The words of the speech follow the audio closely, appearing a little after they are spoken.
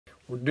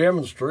We're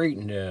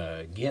demonstrating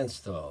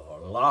against the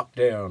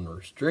lockdown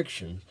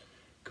restrictions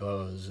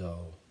because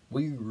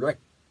we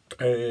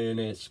reckon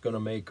it's going to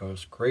make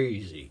us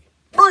crazy.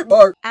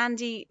 Bart.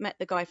 Andy met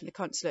the guy from the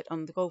consulate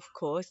on the golf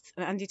course,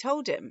 and Andy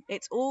told him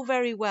it's all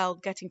very well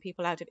getting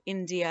people out of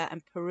India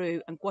and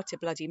Peru and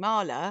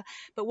Guatemala,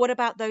 but what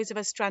about those of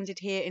us stranded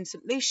here in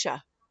St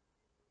Lucia?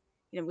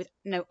 You know, with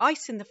no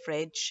ice in the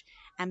fridge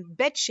and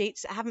bed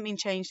sheets that haven't been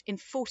changed in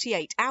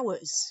 48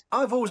 hours.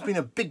 I've always been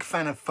a big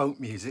fan of folk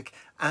music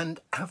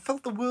and have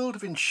felt the world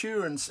of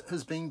insurance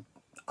has been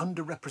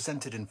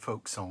underrepresented in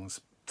folk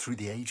songs through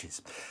the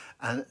ages.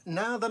 And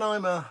now that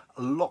I'm a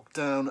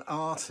lockdown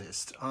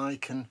artist, I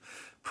can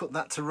put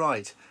that to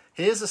right.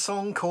 Here's a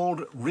song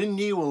called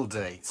Renewal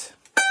Date.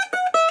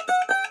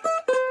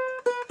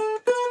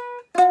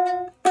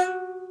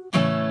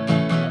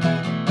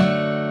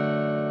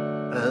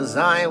 As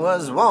I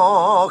was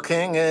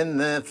walking in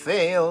the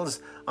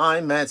fields,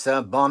 I met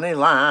a bonny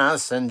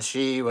lass and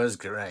she was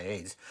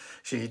great.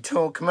 She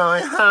took my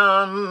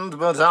hand,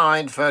 but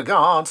I'd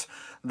forgot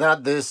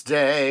that this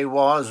day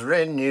was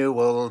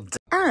renewal day.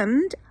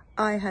 And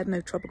I had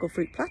no tropical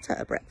fruit platter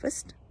at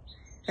breakfast,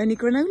 only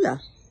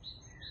granola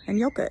and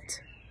yoghurt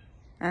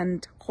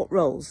and hot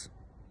rolls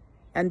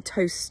and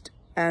toast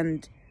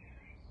and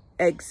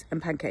eggs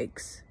and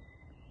pancakes,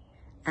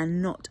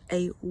 and not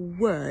a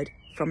word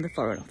from the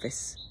Foreign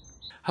Office.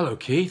 Hello,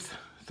 Keith.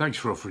 Thanks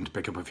for offering to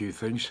pick up a few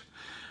things.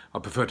 I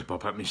prefer to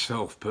pop up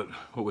myself, but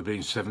what with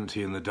being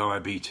 70 and the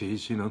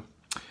diabetes, you know.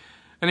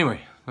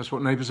 Anyway, that's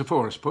what neighbours are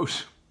for, I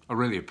suppose. I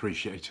really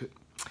appreciate it.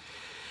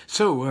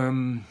 So,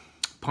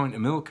 pint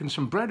of milk and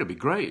some bread would be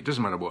great. It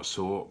doesn't matter what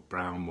sort,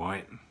 brown,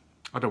 white.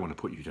 I don't want to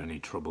put you to any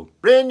trouble.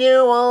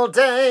 Renewal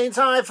date,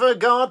 I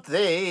forgot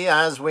thee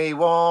as we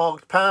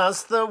walked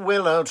past the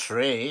willow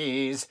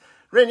trees.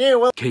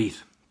 Renewal...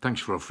 Keith,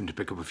 thanks for offering to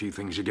pick up a few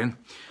things again.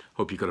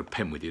 Hope you got a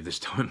pen with you this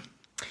time.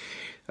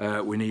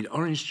 We need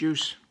orange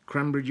juice,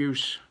 cranberry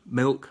juice,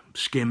 milk,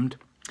 skimmed,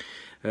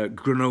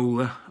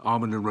 granola,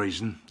 almond and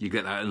raisin. You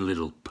get that in a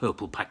little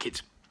purple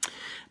packet.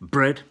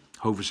 Bread,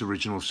 Hovis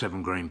Original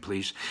 7 grain,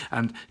 please.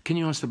 And can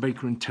you ask the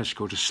baker in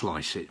Tesco to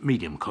slice it,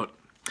 medium cut?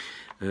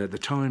 The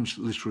Times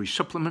Literary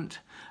Supplement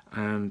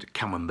and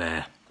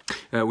Camembert.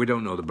 We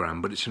don't know the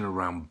brand, but it's in a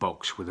round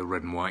box with a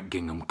red and white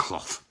gingham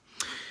cloth.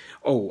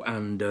 Oh,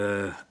 and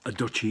a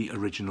Dutchy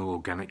Original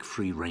Organic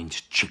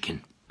Free-Range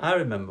Chicken. I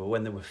remember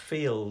when there were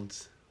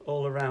fields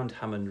all around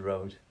Hammond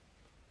Road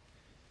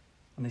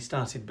and they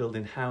started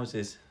building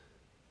houses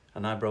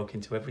and I broke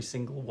into every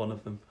single one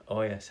of them.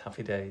 Oh yes,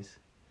 happy days.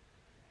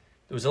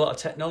 There was a lot of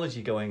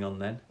technology going on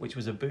then, which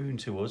was a boon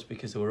to us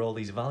because there were all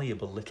these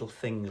valuable little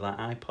things like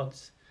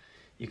iPods.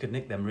 You could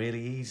nick them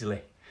really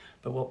easily.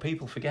 But what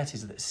people forget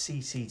is that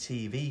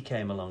CCTV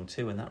came along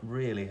too, and that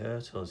really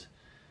hurt us.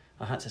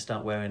 I had to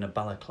start wearing a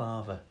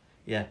balaclava.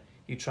 Yeah,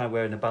 you try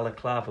wearing a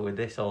balaclava with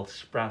this all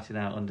sprouting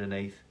out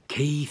underneath.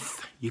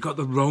 Keith, you got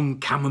the wrong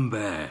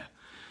camembert.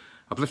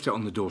 I've left it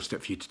on the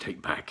doorstep for you to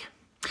take back.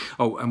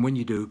 Oh, and when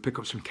you do, pick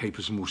up some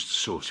capers and Worcester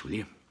sauce with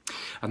you.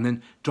 And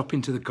then drop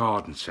into the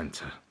garden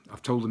centre.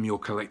 I've told them you're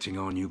collecting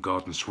our new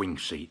garden swing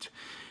seat.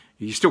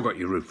 You still got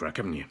your roof rack,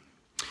 haven't you?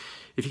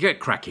 If you get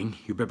cracking,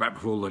 you'll be back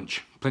before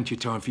lunch. Plenty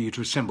of time for you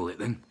to assemble it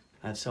then.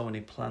 I had so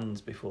many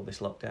plans before this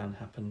lockdown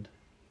happened.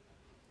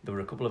 There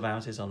were a couple of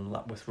houses on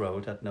Lapworth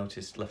Road I'd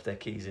noticed left their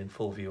keys in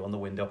full view on the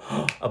window.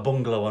 A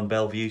bungalow on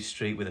Bellevue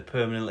Street with a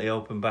permanently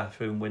open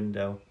bathroom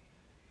window.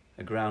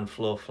 A ground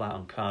floor flat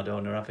on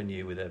Cardona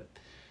Avenue with a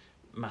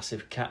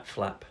massive cat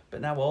flap.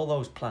 But now all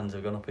those plans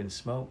have gone up in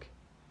smoke.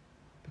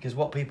 Because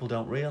what people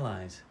don't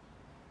realise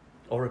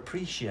or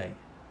appreciate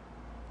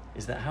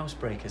is that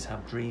housebreakers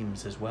have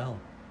dreams as well,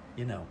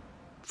 you know.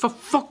 For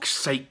fuck's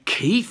sake,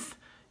 Keith,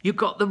 you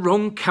got the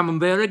wrong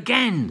camembert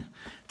again.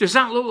 Does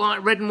that look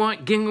like red and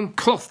white gingham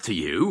cloth to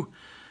you?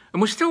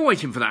 And we're still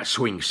waiting for that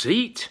swing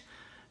seat.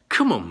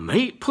 Come on,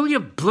 mate, pull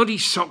your bloody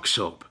socks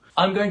up.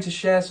 I'm going to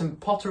share some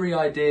pottery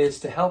ideas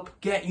to help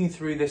get you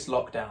through this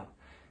lockdown.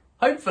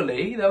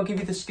 Hopefully, they'll give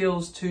you the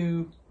skills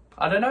to,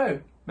 I don't know,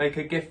 make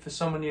a gift for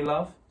someone you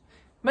love.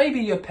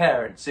 Maybe your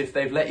parents, if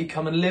they've let you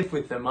come and live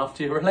with them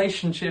after your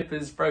relationship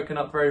has broken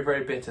up very,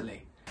 very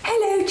bitterly.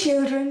 Hello,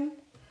 children,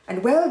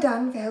 and well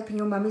done for helping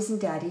your mummies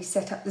and daddies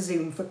set up the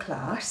Zoom for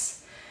class.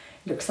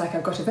 Looks like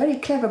I've got a very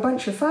clever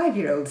bunch of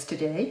 5-year-olds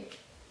today.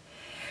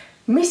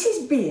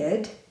 Mrs.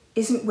 Beard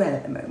isn't well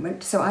at the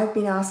moment, so I've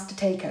been asked to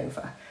take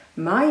over.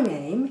 My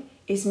name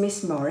is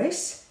Miss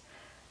Morris,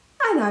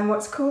 and I'm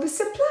what's called a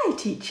supply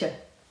teacher.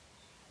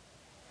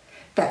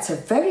 That's a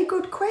very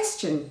good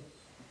question.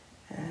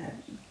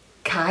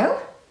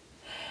 Kyle?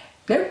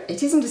 No,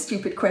 it isn't a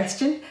stupid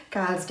question.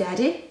 Kyle's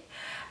daddy.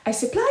 A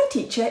supply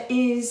teacher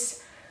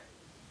is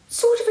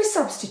sort of a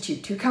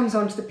substitute who comes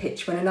onto the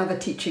pitch when another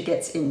teacher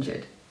gets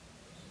injured.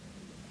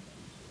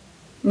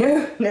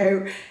 No,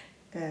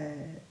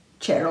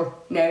 Cheryl,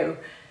 no,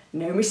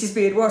 Mrs.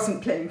 Beard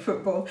wasn't playing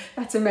football.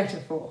 That's a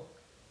metaphor.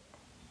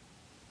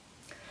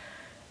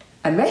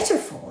 A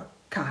metaphor,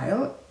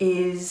 Kyle,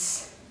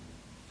 is...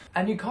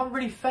 And you can't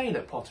really fail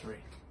at pottery.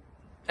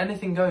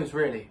 Anything goes,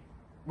 really.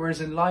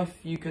 Whereas in life,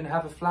 you can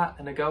have a flat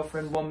and a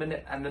girlfriend 1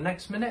 minute and the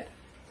next minute,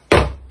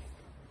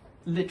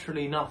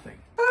 literally nothing.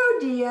 Oh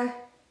dear.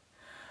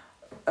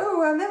 Oh,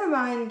 well, never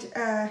mind,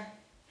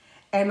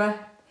 Emma.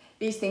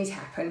 These things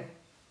happen.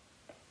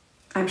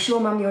 I'm sure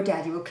Mummy or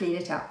Daddy will clean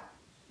it up.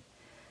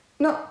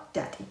 Not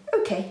Daddy,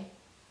 okay.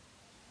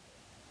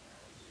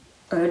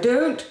 Oh,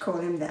 don't call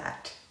him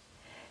that.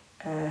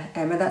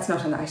 Emma, that's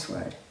not a nice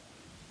word.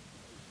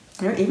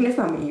 No, even if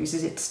Mummy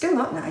uses it, it's still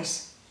not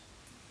nice.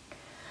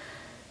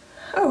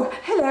 Oh,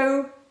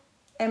 hello,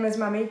 Emma's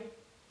mummy.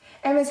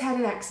 Emma's had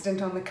an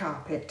accident on the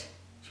carpet.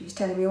 She was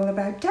telling me all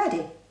about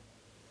Daddy.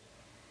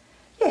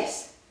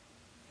 Yes,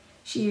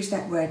 she used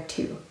that word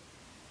too.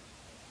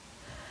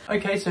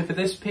 Okay, so for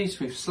this piece,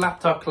 we've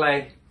slapped our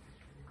clay,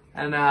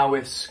 and now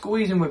we're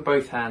squeezing with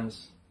both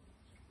hands.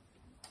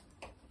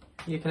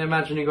 You can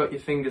imagine you got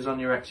your fingers on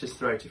your ex's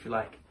throat, if you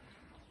like.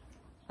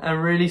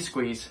 And really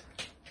squeeze.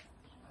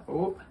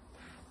 Oh,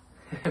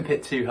 a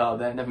bit too hard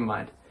there, never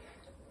mind.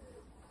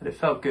 But it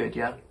felt good,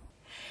 yeah?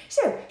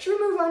 So, shall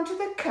we move on to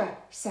the K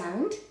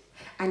sound?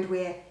 And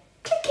we're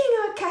clicking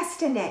our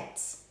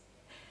castanets.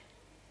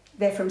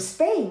 They're from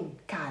Spain,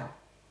 Kyle.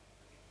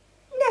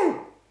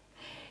 No,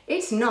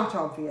 it's not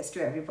obvious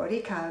to everybody,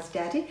 Kyle's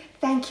daddy.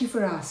 Thank you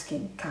for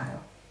asking,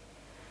 Kyle.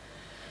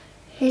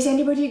 Is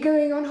anybody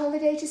going on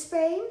holiday to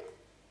Spain?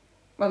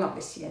 Well, not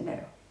this year, no.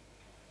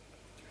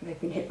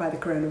 They've been hit by the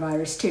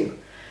coronavirus too.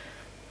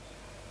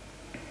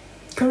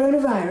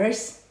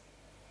 Coronavirus?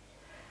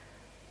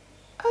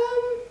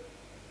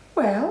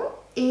 Well,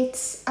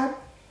 it's a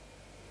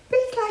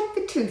bit like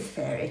the tooth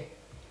fairy.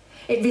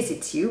 It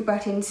visits you,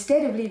 but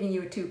instead of leaving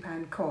you a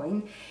 £2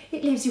 coin,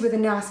 it leaves you with a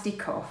nasty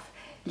cough,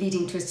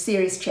 leading to a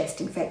serious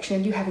chest infection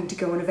and you having to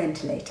go on a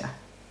ventilator.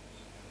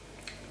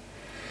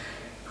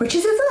 Which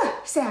is a V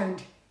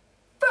sound.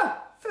 V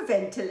for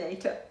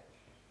ventilator.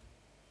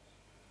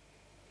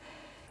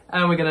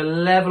 And we're going to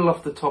level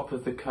off the top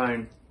of the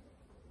cone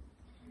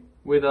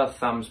with our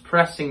thumbs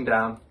pressing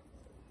down.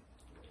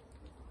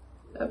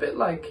 A bit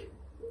like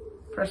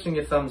pressing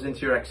your thumbs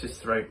into your ex's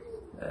throat.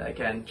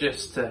 Again,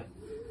 just to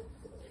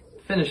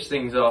finish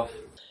things off.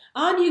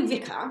 Our new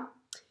vicar,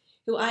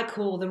 who I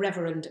call the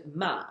Reverend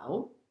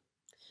Mao,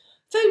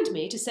 phoned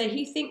me to say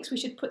he thinks we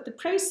should put the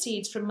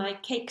proceeds from my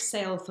cake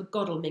sale for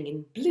Godalming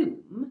in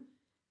Bloom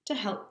to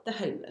help the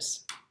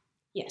homeless.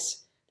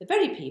 Yes, the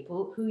very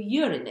people who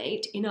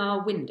urinate in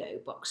our window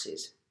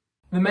boxes.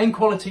 The main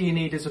quality you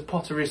need as a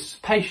potter is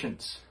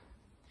patience.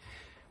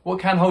 What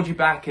can hold you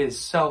back is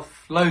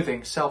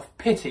self-loathing,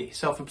 self-pity,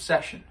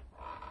 self-obsession.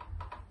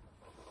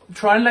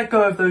 Try and let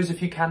go of those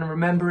if you can, and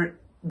remember it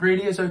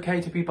really is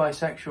okay to be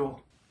bisexual.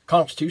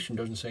 Constitution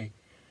doesn't say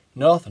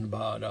nothing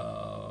about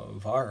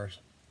virus.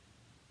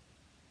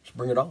 Just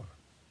bring it on.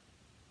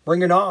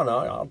 Bring it on.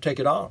 I'll take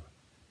it on.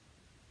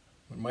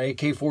 With my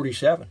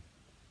AK-47.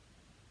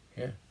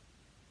 Yeah.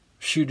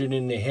 Shoot it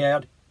in the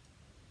head.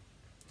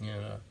 You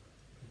know,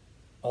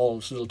 all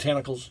those little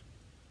tentacles.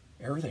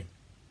 Everything.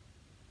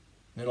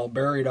 Then I'll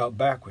bury it out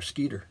back with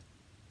Skeeter.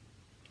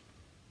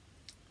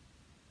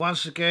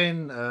 Once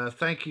again,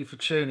 thank you for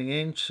tuning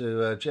in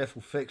to Jeff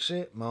Will Fix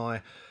It,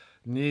 my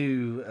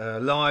new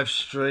live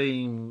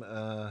stream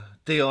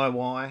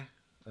DIY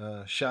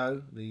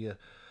show, the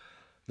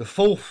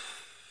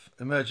fourth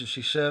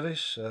emergency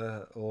service,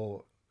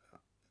 or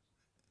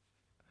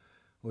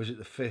is it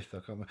the fifth? I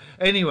can't remember.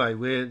 Anyway,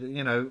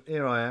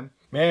 here I am.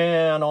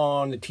 Man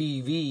on the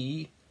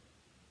TV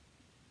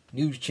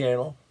news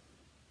channel.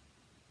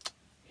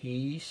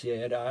 He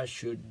said I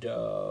should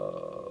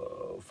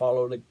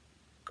follow the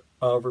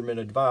government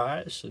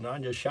advice, and I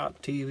just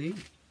shot the TV.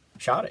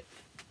 Shot it.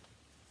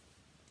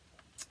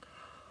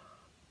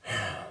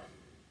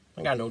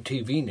 I got no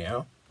TV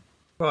now.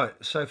 Right,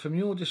 so from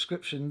your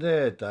description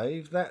there,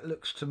 Dave, that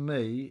looks to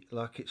me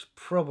like it's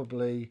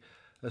probably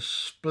a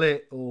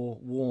split or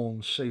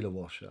worn sealer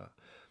washer.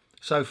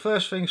 So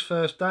first things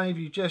first, Dave,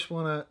 you just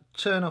want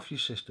to turn off your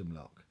system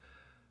lock.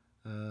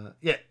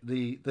 Yeah,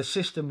 the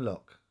system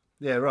lock.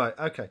 Yeah, right,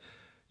 okay.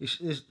 You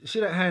see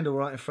that handle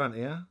right in front of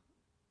you?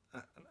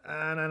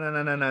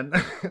 No.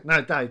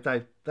 No,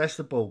 Dave, that's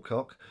the ball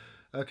cock.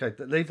 Okay,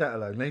 leave that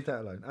alone,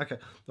 Okay,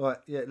 right,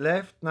 yeah,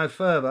 left, no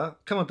further.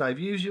 Come on, Dave,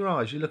 use your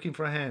eyes. You're looking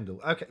for a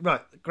handle. Okay,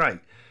 right, great.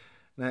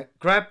 Now,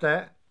 grab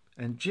that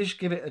and just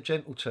give it a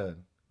gentle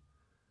turn.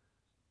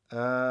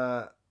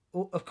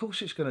 Of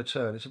course it's going to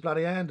turn. It's a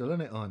bloody handle,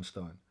 isn't it,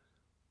 Einstein?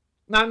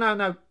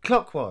 No,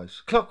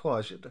 clockwise.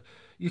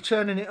 You're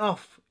turning it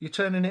off.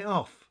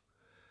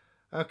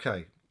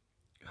 Okay.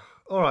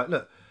 All right,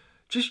 look.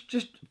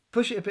 Just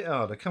push it a bit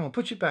harder. Come on,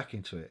 put your back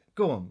into it.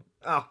 Go on.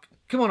 Oh,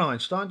 come on,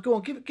 Einstein. Go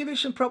on, give it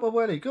some proper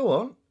welly. Go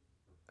on.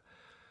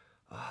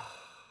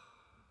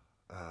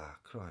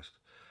 Christ.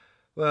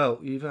 Well,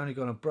 you've only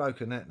gone and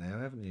broken that now,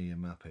 haven't you, you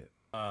muppet?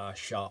 I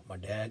shot my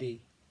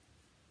daddy.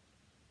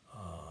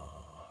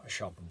 I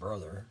shot my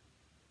brother.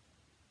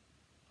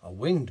 I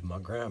winged my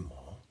grandma.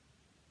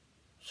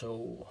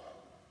 So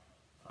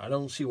I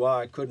don't see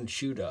why I couldn't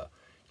shoot a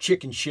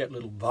chicken shit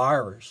little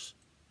virus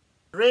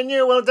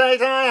Renewal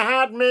date I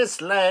had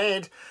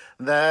mislaid.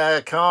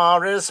 The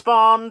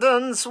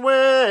correspondence with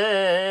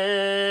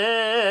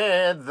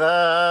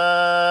the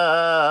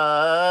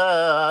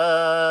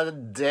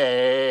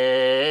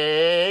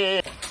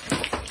day.